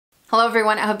Hello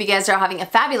everyone, I hope you guys are having a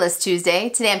fabulous Tuesday.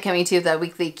 Today I'm coming to you with a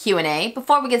weekly Q&A.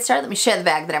 Before we get started, let me show you the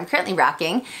bag that I'm currently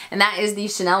rocking, and that is the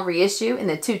Chanel reissue in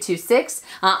the 226.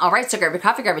 Alright, so grab your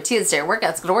coffee, grab your tea, let's do your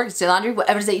workout, let's go to work, let's do laundry,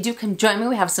 whatever it is that you do, come join me.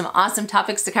 We have some awesome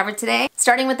topics to cover today.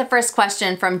 Starting with the first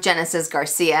question from Genesis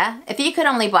Garcia. If you could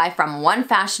only buy from one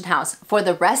fashion house for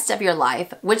the rest of your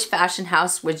life, which fashion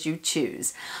house would you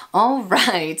choose?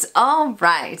 Alright.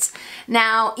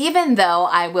 Now, even though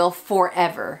I will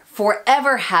forever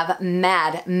have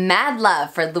mad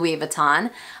love for Louis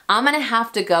Vuitton, I'm gonna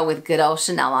have to go with good old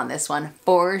Chanel on this one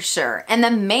for sure. And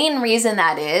the main reason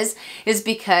that is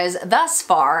because thus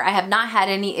far I have not had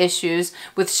any issues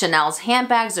with Chanel's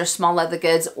handbags, their small leather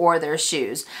goods, or their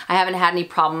shoes. I haven't had any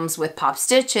problems with pop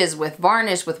stitches, with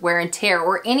varnish, with wear and tear,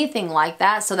 or anything like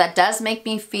that. So that does make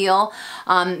me feel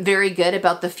very good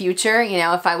about the future, you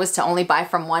know, if I was to only buy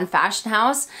from one fashion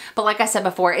house. But like I said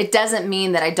before, it doesn't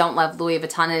mean that I don't love Louis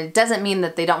Vuitton, and it doesn't mean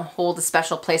that they don't hold a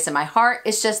special place in my heart.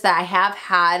 It's just that I have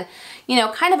had, you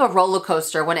know, kind of a roller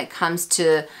coaster when it comes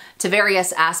to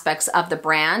various aspects of the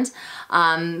brand.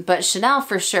 But Chanel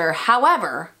for sure.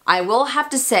 However, I will have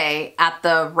to say, at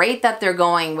the rate that they're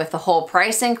going with the whole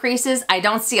price increases, I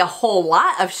don't see a whole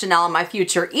lot of Chanel in my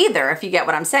future either, if you get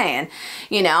what I'm saying,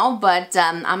 you know, but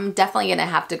I'm definitely gonna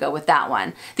have to go with that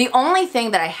one. The only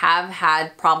thing that I have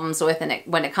had problems with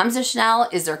when it comes to Chanel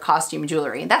is their costume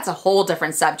jewelry. That's a whole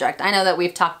different subject. I know that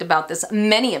we've talked about this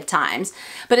many of times,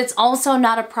 but it's also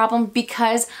not a problem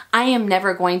because I am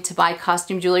never going to buy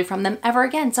costume jewelry from them ever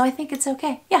again, so I think it's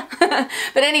okay. Yeah.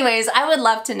 But anyways, I would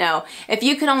love to know, if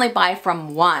you could only buy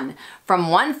from one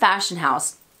fashion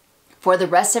house for the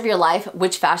rest of your life,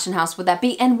 which fashion house would that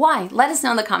be and why? Let us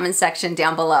know in the comment section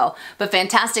down below. But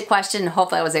fantastic question,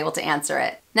 hopefully I was able to answer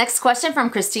it. Next question from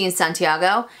Christine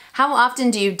Santiago. How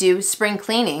often do you do spring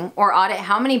cleaning or audit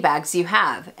how many bags you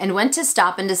have? And when to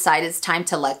stop and decide it's time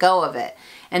to let go of it?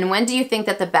 And when do you think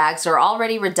that the bags are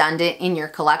already redundant in your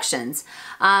collections?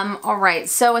 All right,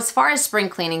 so as far as spring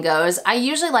cleaning goes, I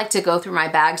usually like to go through my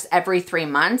bags every 3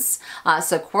 months.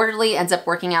 So quarterly ends up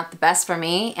working out the best for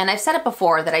me. And I've said it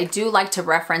before that I do like to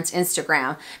reference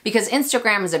Instagram, because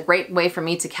Instagram is a great way for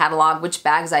me to catalog which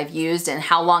bags I've used and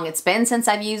how long it's been since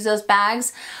I've used those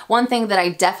bags. One thing that I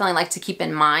definitely like to keep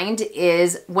in mind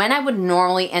is when I would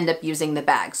normally end up using the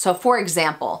bag. So for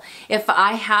example, if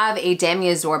I have a Demi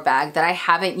Azur bag that I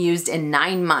haven't used in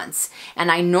 9 months,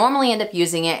 and I normally end up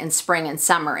using it in spring and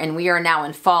summer, and we are now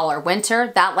in fall or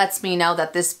winter, that lets me know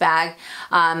that this bag,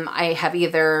 I have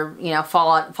either, you know,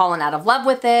 fallen out of love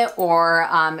with it, or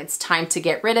it's time to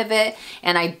get rid of it.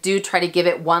 And I do try to give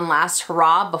it one last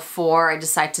hurrah before I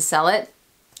decide to sell it.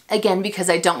 Again, because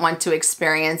I don't want to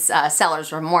experience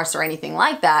seller's remorse or anything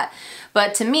like that.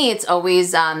 But to me, it's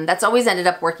always that's always ended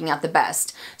up working out the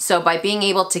best. So by being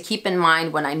able to keep in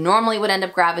mind when I normally would end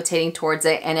up gravitating towards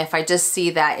it, and if I just see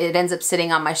that it ends up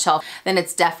sitting on my shelf, then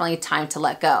it's definitely time to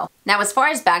let go. Now, as far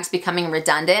as bags becoming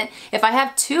redundant, if I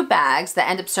have 2 bags that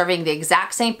end up serving the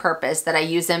exact same purpose, that I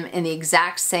use them in the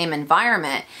exact same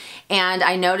environment, and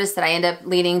I notice that I end up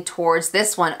leaning towards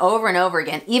this one over and over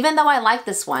again, even though I like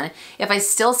this one, if I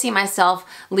still see myself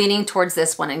leaning towards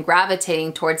this one and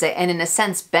gravitating towards it, and in a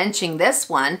sense benching this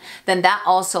one, then that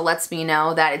also lets me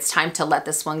know that it's time to let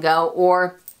this one go,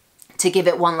 or to give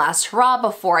it one last hurrah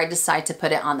before I decide to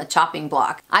put it on the chopping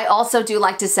block. I also do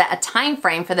like to set a time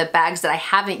frame for the bags that I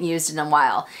haven't used in a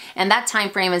while, and that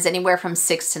time frame is anywhere from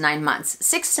 6 to 9 months.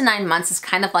 6 to 9 months is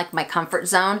kind of like my comfort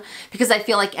zone, because I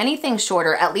feel like anything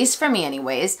shorter, at least for me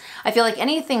anyways, I feel like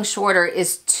anything shorter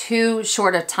is too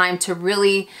short a time to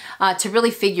really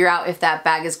figure out if that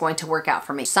bag is going to work out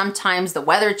for me. Sometimes the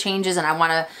weather changes and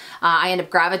I end up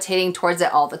gravitating towards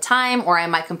it all the time, or I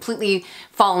might completely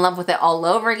fall in love with it all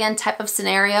over again type of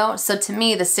scenario. So to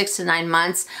me, the 6 to 9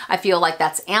 months, I feel like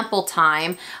that's ample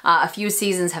time. A few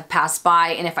seasons have passed by,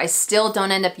 and if I still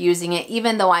don't end up using it,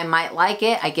 even though I might like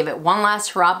it, I give it one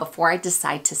last hurrah before I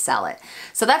decide to sell it.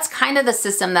 So that's kind of the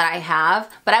system that I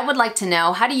have, but I would like to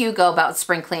know, how do you go about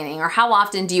spring cleaning, or how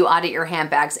often do you audit your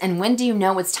handbags, and when do you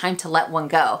know it's time to let one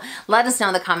go? Let us know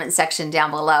in the comment section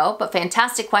down below, but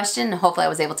fantastic question, and hopefully I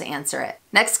was able to answer it.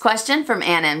 Next question from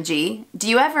Ann MG. Do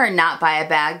you ever not buy a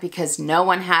bag because no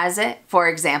one has it? For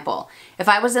example, if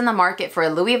I was in the market for a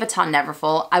Louis Vuitton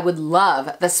Neverfull, I would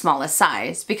love the smallest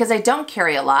size because I don't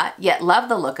carry a lot, yet love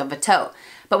the look of a tote.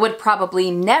 but would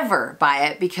probably never buy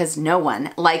it because no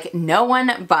one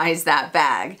buys that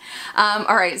bag.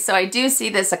 All right, so I do see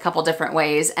this a couple different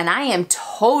ways, and I am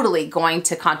totally going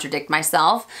to contradict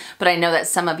myself, but I know that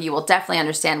some of you will definitely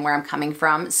understand where I'm coming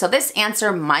from. So this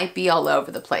answer might be all over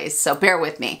the place, so bear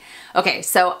with me. Okay,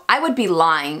 so I would be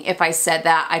lying if I said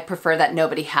that I prefer that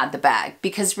nobody had the bag,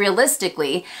 because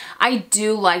realistically, I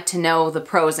do like to know the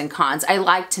pros and cons. I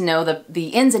like to know the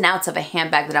ins and outs of a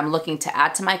handbag that I'm looking to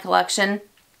add to my collection.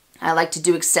 I like to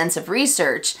do extensive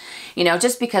research, you know,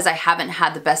 just because I haven't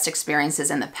had the best experiences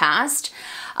in the past.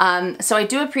 So I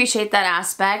do appreciate that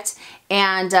aspect.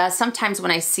 And sometimes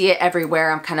when I see it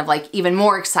everywhere, I'm kind of like even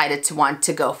more excited to want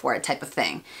to go for it type of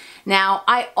thing. Now,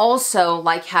 I also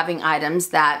like having items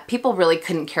that people really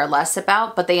couldn't care less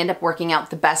about, but they end up working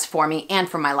out the best for me and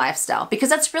for my lifestyle, because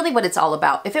that's really what it's all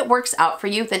about. If it works out for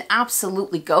you, then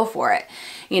absolutely go for it,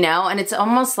 you know? And it's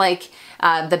almost like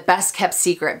the best kept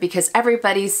secret, because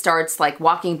everybody starts like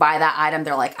walking by that item.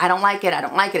 They're like, I don't like it. I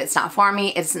don't like it. It's not for me.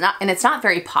 It's not, and it's not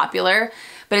very popular,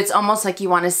 but it's almost like you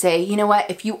want to say, you know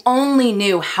what, if you only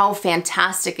knew how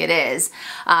fantastic it is,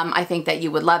 I think that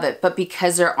you would love it. But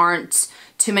because there aren't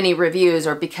too many reviews,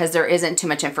 or because there isn't too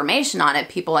much information on it,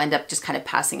 people end up just kind of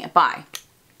passing it by.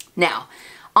 Now,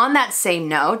 on that same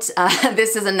note,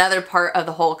 this is another part of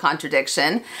the whole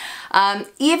contradiction.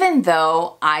 Even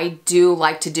though I do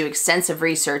like to do extensive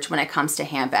research when it comes to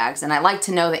handbags, and I like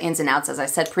to know the ins and outs, as I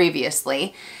said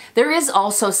previously, there is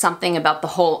also something about the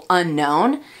whole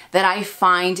unknown that I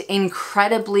find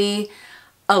incredibly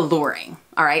alluring.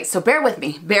 All right, so bear with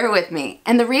me, bear with me.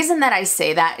 And the reason that I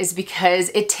say that is because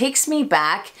it takes me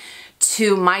back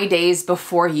to my days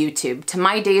before YouTube, to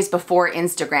my days before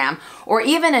Instagram, or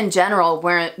even in general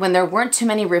when there weren't too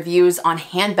many reviews on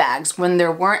handbags, when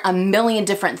there weren't a million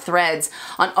different threads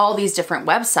on all these different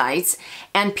websites,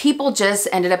 and people just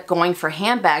ended up going for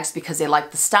handbags because they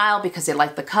liked the style, because they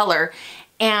liked the color,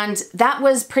 and that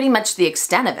was pretty much the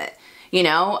extent of it, you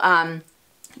know?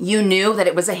 You knew that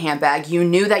it was a handbag, you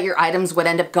knew that your items would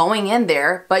end up going in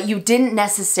there, but you didn't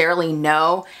necessarily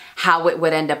know how it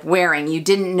would end up wearing. You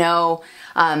didn't know,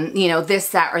 you know, this,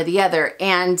 that, or the other.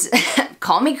 And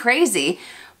call me crazy,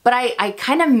 but I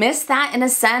kind of miss that in a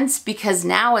sense, because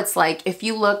now it's like, if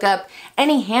you look up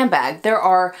any handbag, there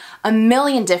are a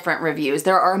million different reviews.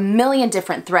 There are a million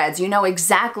different threads. You know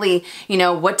exactly, you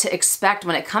know, what to expect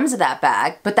when it comes to that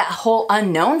bag. But that whole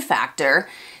unknown factor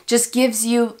just gives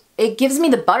you, it gives me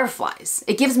the butterflies.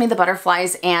 It gives me the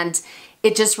butterflies, and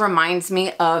it just reminds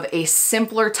me of a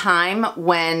simpler time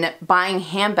when buying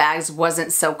handbags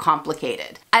wasn't so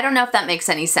complicated. I don't know if that makes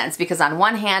any sense, because on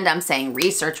one hand, I'm saying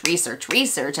research, research,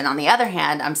 research, and on the other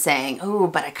hand, I'm saying, ooh,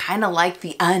 but I kind of like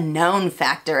the unknown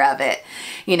factor of it,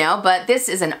 you know? But this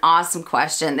is an awesome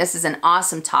question. This is an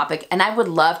awesome topic, and I would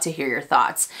love to hear your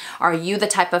thoughts. Are you the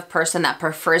type of person that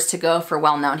prefers to go for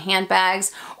well-known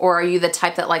handbags, or are you the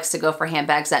type that likes to go for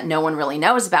handbags that no one really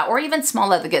knows about, or even small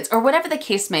leather goods, or whatever the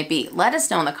case may be? Let us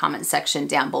know in the comment section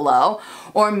down below.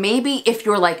 Or maybe if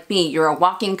you're like me, you're a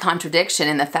walking contradiction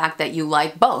in the fact that you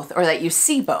like both, or that you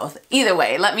see both. Either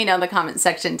way, let me know in the comment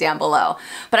section down below.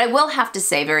 But I will have to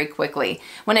say very quickly,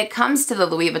 when it comes to the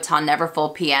Louis Vuitton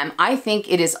Neverfull PM, I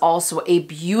think it is also a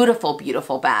beautiful,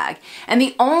 beautiful bag. And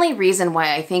the only reason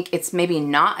why I think it's maybe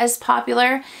not as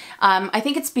popular, I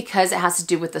think it's because it has to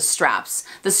do with the straps.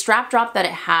 The strap drop that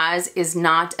it has is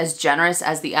not as generous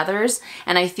as the others,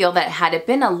 and I feel that had it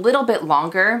been a little bit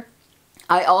longer,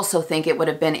 I also think it would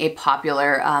have been a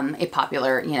popular,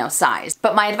 you know, size.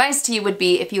 But my advice to you would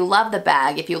be, if you love the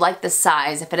bag, if you like the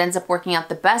size, if it ends up working out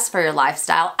the best for your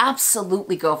lifestyle,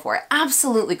 absolutely go for it.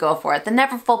 Absolutely go for it. The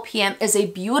Neverfull PM is a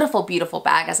beautiful, beautiful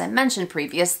bag, as I mentioned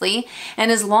previously.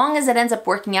 And as long as it ends up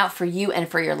working out for you and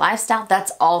for your lifestyle,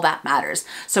 that's all that matters.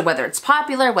 So whether it's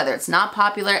popular, whether it's not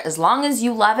popular, as long as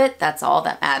you love it, that's all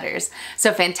that matters.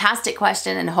 So fantastic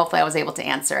question, and hopefully I was able to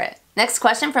answer it. Next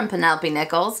question from Penelope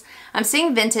Nichols. I'm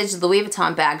seeing vintage Louis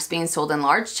Vuitton bags being sold in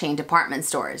large chain department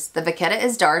stores. The vachetta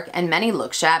is dark and many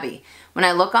look shabby. When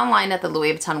I look online at the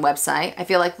Louis Vuitton website, I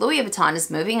feel like Louis Vuitton is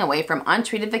moving away from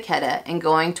untreated vachetta and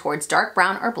going towards dark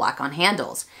brown or black on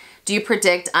handles. Do you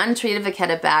predict untreated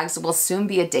vachetta bags will soon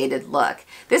be a dated look?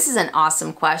 This is an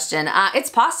awesome question.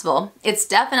 It's possible. It's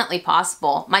definitely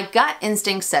possible. My gut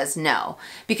instinct says no,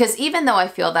 because even though I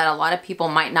feel that a lot of people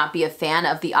might not be a fan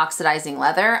of the oxidizing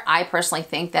leather, I personally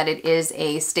think that it is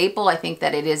a staple. I think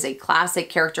that it is a classic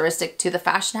characteristic to the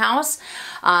fashion house,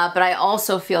 but I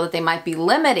also feel that they might be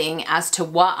limiting as as to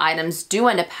what items do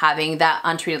end up having that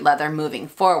untreated leather moving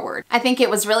forward. I think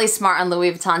it was really smart on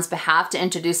Louis Vuitton's behalf to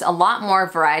introduce a lot more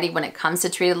variety when it comes to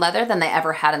treated leather than they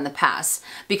ever had in the past,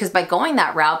 because by going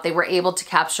that route, they were able to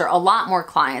capture a lot more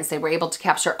clients. They were able to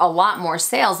capture a lot more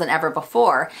sales than ever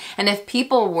before. And if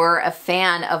people were a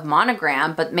fan of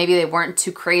monogram, but maybe they weren't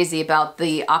too crazy about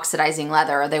the oxidizing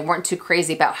leather, or they weren't too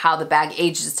crazy about how the bag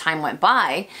aged as time went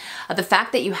by, the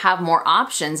fact that you have more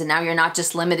options and now you're not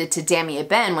just limited to Damier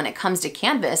Ebene when it comes to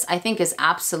canvas, I think is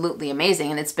absolutely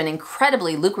amazing, and it's been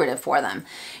incredibly lucrative for them.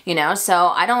 You know, so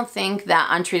I don't think that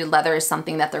untreated leather is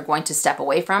something that they're going to step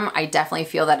away from. I definitely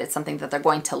feel that it's something that they're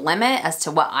going to limit as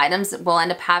to what items will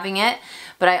end up having it.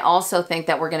 But I also think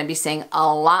that we're going to be seeing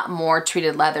a lot more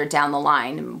treated leather down the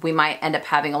line. We might end up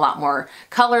having a lot more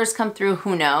colors come through,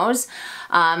 who knows.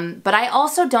 But I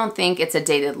also don't think it's a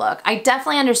dated look. I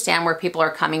definitely understand where people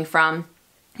are coming from,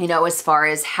 you know, as far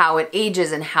as how it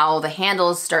ages and how the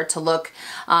handles start to look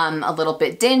a little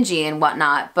bit dingy and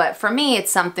whatnot. But for me,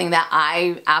 it's something that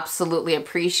I absolutely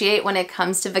appreciate when it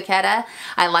comes to Vachetta.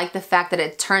 I like the fact that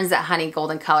it turns that honey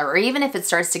golden color, or even if it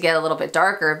starts to get a little bit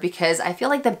darker, because I feel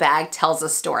like the bag tells a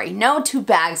story. No two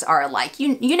bags are alike.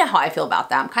 You know how I feel about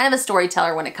that. I'm kind of a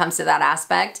storyteller when it comes to that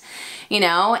aspect, you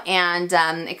know, and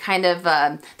it kind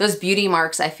of, those beauty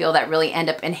marks I feel that really end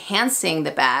up enhancing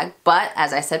the bag. But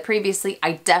as I said previously,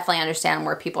 I definitely understand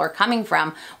where people are coming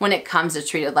from when it comes to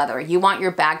treated leather. You want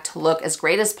your bag to look as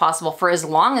great as possible for as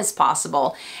long as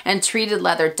possible, and treated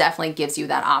leather definitely gives you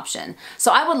that option.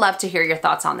 So I would love to hear your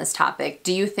thoughts on this topic.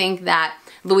 Do you think that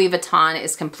Louis Vuitton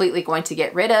is completely going to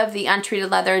get rid of the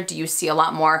untreated leather? Do you see a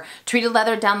lot more treated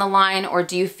leather down the line, or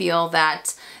do you feel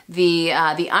that the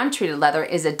untreated leather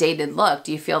is a dated look?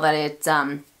 Do you feel that it's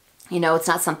you know, it's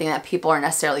not something that people are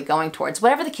necessarily going towards?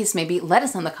 Whatever the case may be, let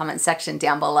us know in the comment section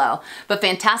down below. But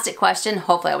fantastic question.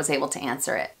 Hopefully I was able to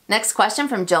answer it. Next question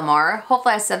from Jill Maurer.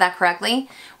 Hopefully I said that correctly.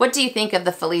 What do you think of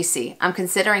the Felicie? I'm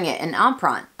considering it an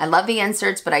emprunt. I love the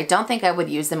inserts, but I don't think I would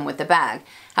use them with the bag.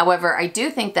 However, I do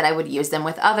think that I would use them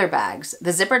with other bags.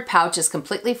 The zippered pouch is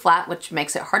completely flat, which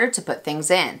makes it harder to put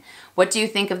things in. What do you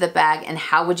think of the bag, and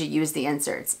how would you use the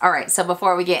inserts? All right, so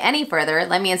before we get any further,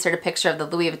 let me insert a picture of the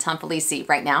Louis Vuitton Felicie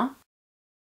right now.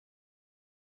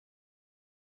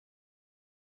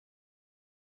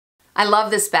 I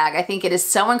love this bag. I think it is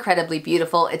so incredibly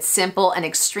beautiful. It's simple and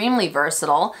extremely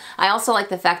versatile. I also like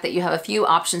the fact that you have a few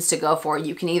options to go for.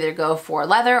 You can either go for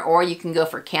leather or you can go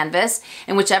for canvas,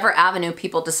 and whichever avenue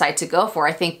people decide to go for,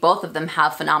 I think both of them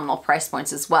have phenomenal price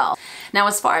points as well. Now,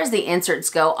 as far as the inserts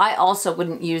go, I also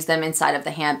wouldn't use them inside of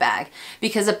the handbag,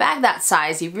 because a bag that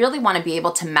size, you really want to be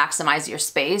able to maximize your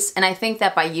space. And I think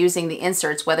that by using the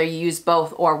inserts, whether you use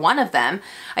both or one of them,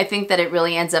 I think that it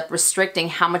really ends up restricting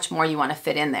how much more you want to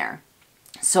fit in there.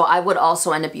 So I would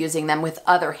also end up using them with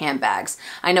other handbags.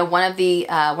 I know one of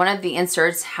the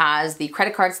inserts has the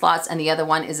credit card slots, and the other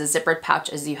one is a zippered pouch,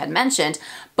 as you had mentioned.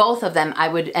 Both of them, I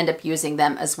would end up using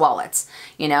them as wallets,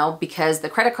 you know, because the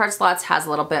credit card slots has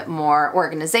a little bit more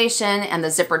organization, and the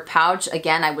zippered pouch,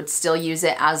 again, I would still use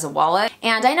it as a wallet.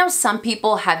 And I know some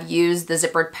people have used the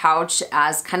zippered pouch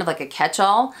as kind of like a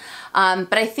catch-all.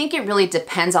 But I think it really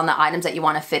depends on the items that you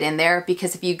want to fit in there,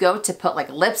 because if you go to put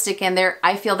like lipstick in there,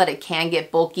 I feel that it can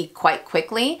get bulky quite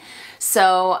quickly.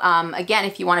 So again,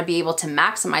 if you want to be able to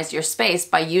maximize your space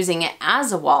by using it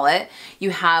as a wallet,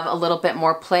 you have a little bit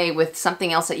more play with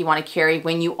something else that you want to carry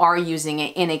when you are using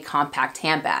it in a compact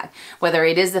handbag, whether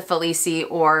it is the Felicie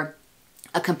or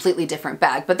a completely different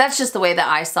bag. But that's just the way that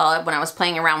I saw it when I was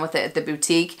playing around with it at the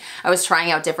boutique. I was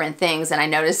trying out different things, and I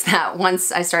noticed that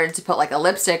once I started to put like a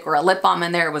lipstick or a lip balm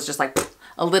in there, it was just like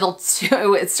a little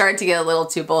too, it started to get a little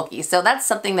too bulky. So that's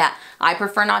something that I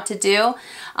prefer not to do,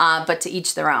 but to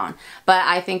each their own. But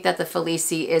I think that the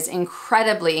Felicie is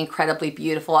incredibly, incredibly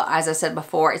beautiful. As I said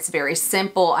before, it's very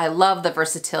simple. I love the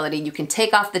versatility. You can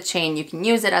take off the chain, you can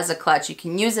use it as a clutch, you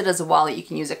can use it as a wallet, you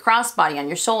can use it crossbody on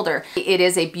your shoulder. It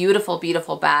is a beautiful,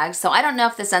 beautiful bag. So I don't know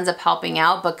if this ends up helping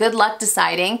out, but good luck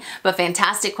deciding. But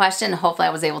fantastic question. Hopefully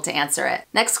I was able to answer it.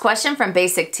 Next question from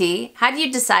Basic T. How do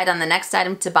you decide on the next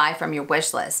item to buy from your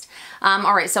wish list?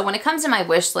 All right, so when it comes to my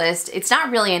wish list, it's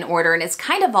not really in order, and it's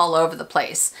kind of all over the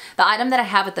place. The item that I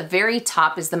have at the very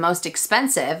top is the most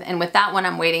expensive, and with that one,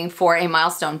 I'm waiting for a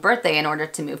milestone birthday in order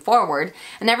to move forward.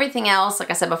 And everything else,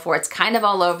 like I said before, it's kind of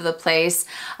all over the place,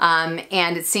 and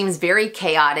it seems very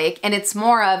chaotic, and it's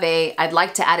more of a, I'd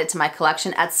like to add it to my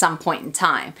collection at some point in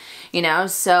time, you know?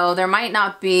 So there might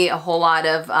not be a whole lot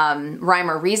of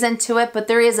rhyme or reason to it, but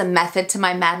there is a method to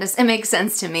my madness. It makes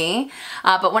sense to me.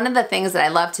 But one of the things that I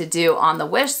love to do do on the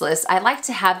wish list, I like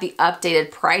to have the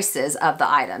updated prices of the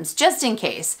items, just in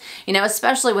case, you know,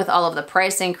 especially with all of the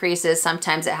price increases.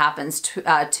 Sometimes it happens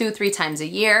 2-3 times a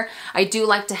year. I do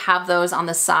like to have those on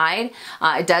the side.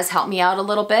 It does help me out a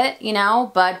little bit, you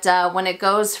know, but when it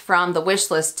goes from the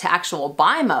wish list to actual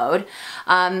buy mode,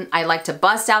 I like to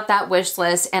bust out that wish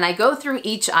list and I go through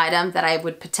each item that I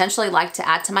would potentially like to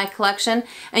add to my collection,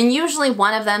 and usually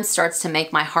one of them starts to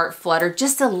make my heart flutter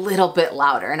just a little bit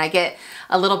louder, and I get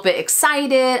a little bit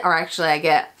excited, or actually I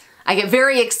get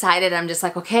very excited. I'm just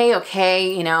like,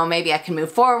 okay, you know, maybe I can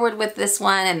move forward with this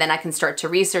one, and then I can start to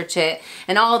research it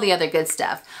and all the other good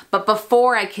stuff. But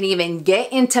before I can even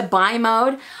get into buy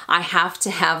mode, I have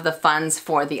to have the funds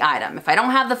for the item. If I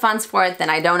don't have the funds for it, then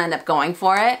I don't end up going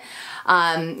for it.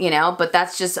 You know, but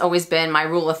that's just always been my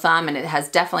rule of thumb, and it has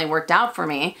definitely worked out for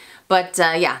me. But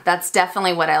yeah, that's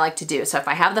definitely what I like to do. So if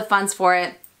I have the funds for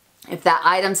it, if that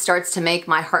item starts to make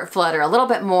my heart flutter a little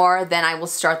bit more, then I will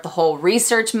start the whole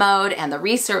research mode, and the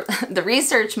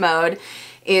research mode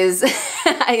is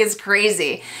is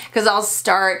crazy, because I'll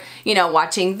start, you know,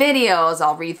 watching videos,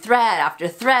 I'll read thread after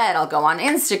thread, I'll go on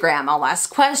Instagram, I'll ask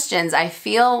questions. I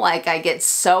feel like I get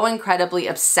so incredibly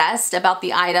obsessed about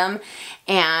the item,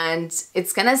 and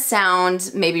it's gonna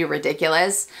sound maybe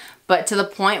ridiculous, but to the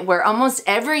point where almost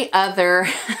every other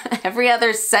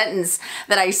sentence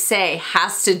that I say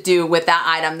has to do with that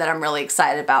item that I'm really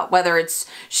excited about, whether it's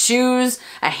shoes,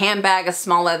 a handbag, a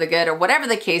small leather good, or whatever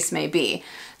the case may be.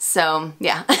 So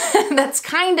yeah, that's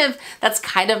kind of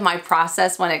my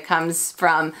process when it comes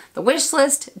from the wish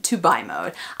list to buy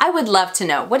mode. I would love to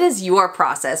know, what is your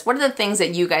process? What are the things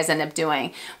that you guys end up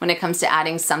doing when it comes to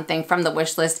adding something from the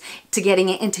wish list to getting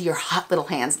it into your hot little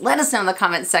hands? Let us know in the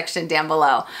comment section down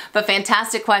below. But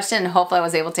fantastic question, and hopefully I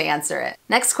was able to answer it.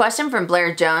 Next question from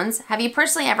Blair Jones. Have you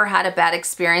personally ever had a bad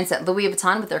experience at Louis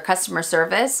Vuitton with their customer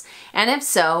service? And if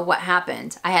so, what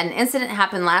happened? I had an incident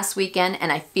happen last weekend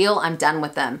and I feel I'm done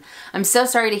with them. I'm so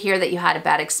sorry to hear that you had a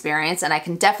bad experience, and I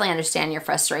can definitely understand your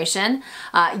frustration.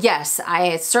 Yes,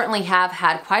 I certainly have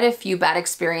had quite a few bad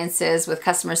experiences with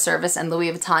customer service and Louis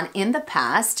Vuitton in the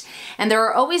past, and there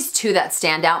are always two that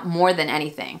stand out more than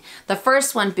anything. The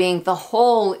first one being the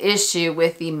whole issue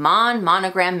with the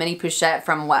monogram mini Pochette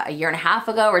from what, a year and a half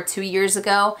ago or 2 years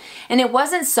ago, and it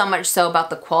wasn't so much so about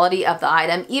the quality of the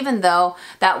item, even though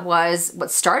that was what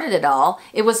started it all.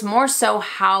 It was more so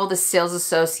how the sales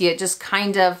associate just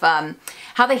kind of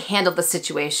how they handled the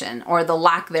situation, or the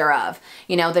lack thereof.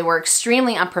 You know, they were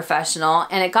extremely unprofessional,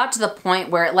 and it got to the point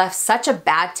where it left such a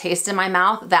bad taste in my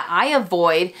mouth that I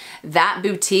avoid that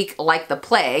boutique like the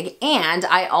plague, and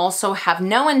I also have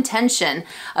no intention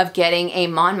of getting a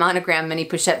monogram mini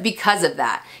Pochette because of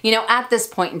that. You know, at this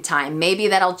point in time, maybe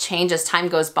that'll change as time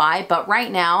goes by, but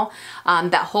right now,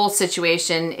 that whole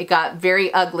situation, it got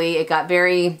very ugly, it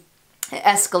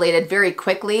escalated very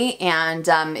quickly, and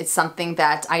it's something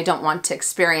that I don't want to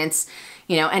experience,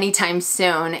 you know, anytime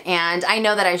soon. And I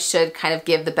know that I should kind of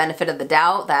give the benefit of the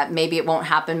doubt that maybe it won't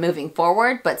happen moving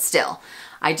forward, but still,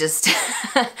 I just,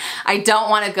 I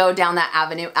don't want to go down that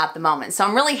avenue at the moment. So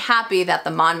I'm really happy that the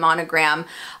monogram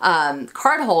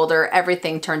card holder,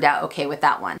 everything turned out okay with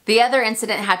that one. The other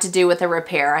incident had to do with a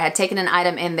repair. I had taken an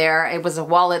item in there. It was a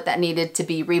wallet that needed to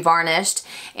be revarnished,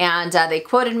 and they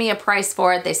quoted me a price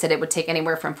for it. They said it would take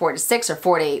anywhere from 4 to 6 or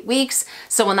 4 to 8 weeks.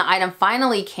 So when the item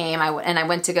finally came, and I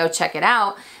went to go check it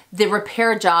out, the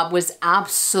repair job was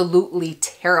absolutely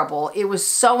terrible. It was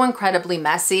so incredibly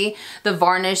messy. The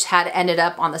varnish had ended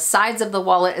up on the sides of the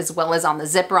wallet as well as on the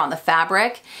zipper on the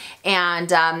fabric.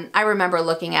 And I remember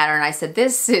looking at her and I said,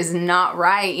 this is not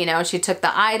right. You know, she took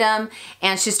the item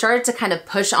and she started to kind of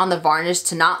push on the varnish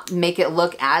to not make it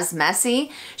look as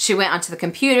messy. She went onto the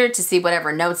computer to see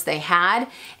whatever notes they had,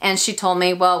 and she told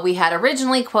me, well, we had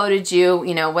originally quoted you,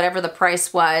 you know, whatever the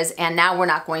price was, and now we're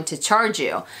not going to charge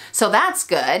you. So that's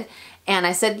good. And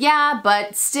I said, yeah,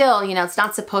 but still, you know, it's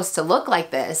not supposed to look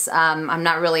like this. I'm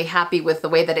not really happy with the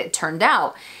way that it turned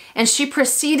out. And she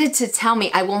proceeded to tell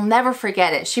me, I will never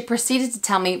forget it. She proceeded to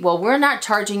tell me, well, we're not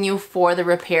charging you for the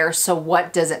repair, so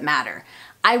what does it matter?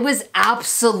 I was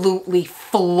absolutely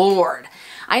floored.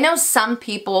 I know some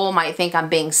people might think I'm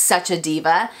being such a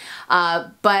diva,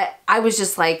 but I was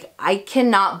just like, I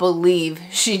cannot believe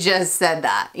she just said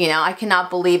that. You know, I cannot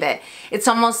believe it. It's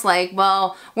almost like,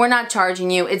 well, we're not charging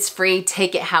you. It's free.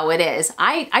 Take it how it is.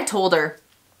 I told her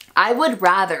I would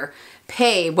rather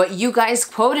pay what you guys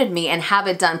quoted me and have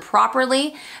it done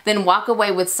properly than walk away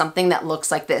with something that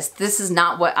looks like this. This is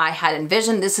not what I had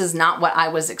envisioned. This is not what I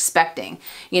was expecting.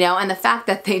 You know, and the fact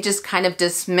that they just kind of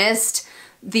dismissed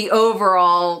the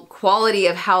overall quality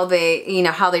of how they, you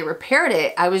know, how they repaired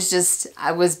it, I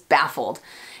was baffled.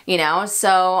 you know?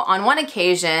 So on one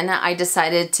occasion, I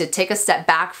decided to take a step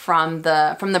back from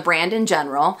the brand in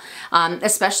general,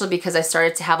 especially because I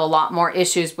started to have a lot more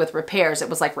issues with repairs. It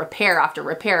was like repair after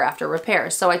repair after repair.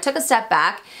 So I took a step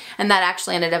back, and that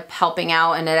actually ended up helping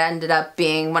out, and it ended up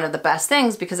being one of the best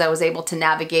things because I was able to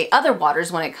navigate other waters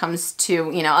when it comes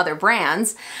to, you know, other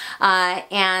brands.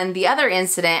 And the other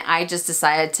incident, I just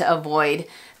decided to avoid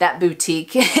that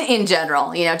boutique in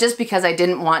general, you know, just because I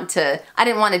didn't want to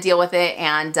deal with it,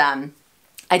 and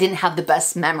I didn't have the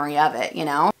best memory of it, you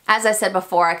know. As I said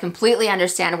before, I completely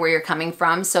understand where you're coming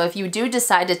from. So if you do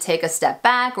decide to take a step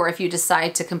back, or if you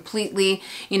decide to completely,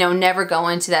 you know, never go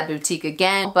into that boutique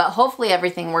again, but hopefully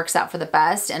everything works out for the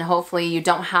best, and hopefully you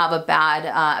don't have a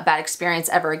bad experience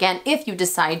ever again if you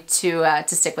decide to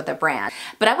stick with a brand.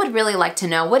 But I would really like to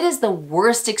know, what is the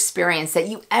worst experience that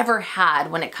you ever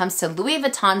had when it comes to Louis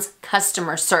Vuitton's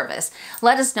customer service?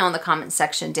 Let us know in the comment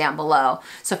section down below.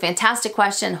 So fantastic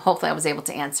question. Hopefully I was able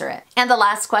to answer it. And the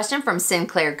last question from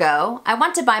Sinclair Go. I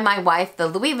want to buy my wife the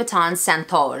Louis Vuitton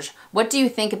Saintonge. What do you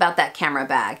think about that camera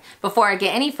bag? Before I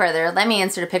get any further, let me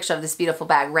insert a picture of this beautiful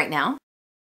bag right now.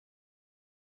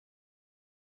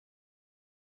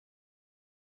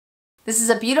 This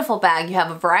is a beautiful bag. You have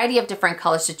a variety of different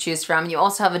colors to choose from. You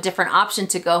also have a different option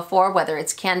to go for, whether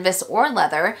it's canvas or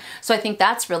leather. So I think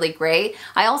that's really great.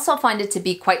 I also find it to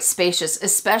be quite spacious,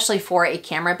 especially for a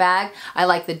camera bag. I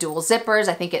like the dual zippers.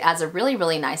 I think it adds a really,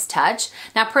 really nice touch.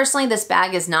 Now, personally, this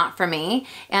bag is not for me,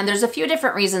 and there's a few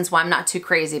different reasons why I'm not too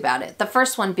crazy about it. The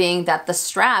first one being that the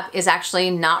strap is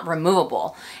actually not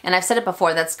removable. And I've said it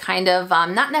before, that's kind of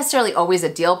not necessarily always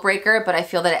a deal breaker, but I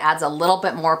feel that it adds a little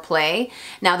bit more play.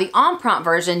 Now, the prompt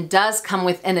version does come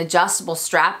with an adjustable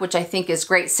strap, which I think is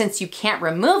great since you can't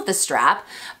remove the strap,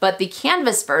 but the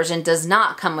canvas version does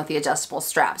not come with the adjustable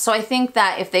strap. So I think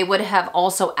that if they would have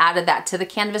also added that to the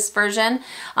canvas version,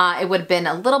 it would have been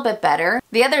a little bit better.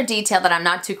 The other detail that I'm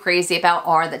not too crazy about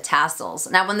are the tassels.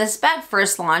 Now, when this bag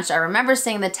first launched, I remember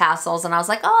seeing the tassels and I was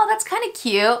like, oh, that's kind of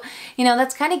cute. You know,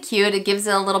 that's kind of cute. It gives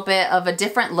it a little bit of a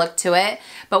different look to it.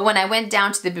 But when I went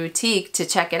down to the boutique to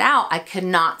check it out, I could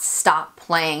not stop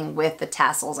playing with the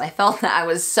tassels. I felt that I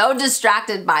was so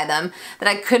distracted by them that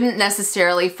I couldn't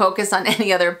necessarily focus on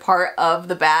any other part of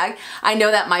the bag. I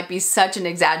know that might be such an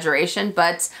exaggeration,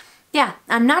 but yeah,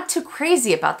 I'm not too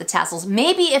crazy about the tassels.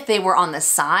 Maybe if they were on the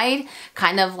side,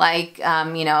 kind of like,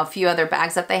 you know, a few other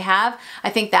bags that they have, I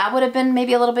think that would have been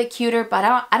maybe a little bit cuter,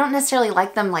 but I don't necessarily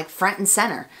like them like front and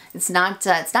center. It's not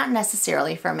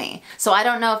necessarily for me. So I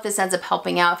don't know if this ends up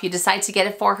helping out. If you decide to get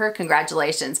it for her,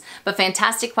 congratulations. But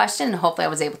fantastic question, and hopefully I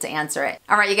was able to answer it.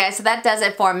 All right, you guys, so that does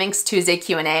it for Minks Tuesday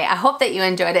Q&A. I hope that you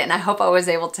enjoyed it, and I hope I was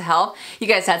able to help. You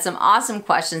guys had some awesome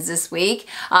questions this week.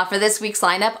 For this week's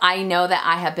lineup, I know that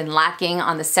I have been lacking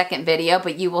on the second video,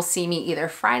 but you will see me either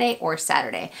Friday or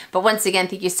Saturday. But once again,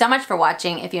 thank you so much for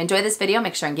watching. If you enjoyed this video,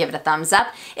 make sure and give it a thumbs up.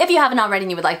 If you haven't already and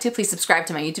you would like to, please subscribe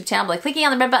to my YouTube channel by clicking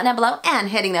on the red button down below and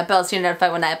hitting that bell so you're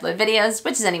notified when I upload videos,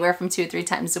 which is anywhere from 2 to 3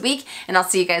 times a week. And I'll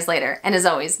see you guys later. And as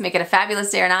always, make it a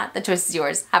fabulous day or not, the choice is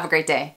yours. Have a great day.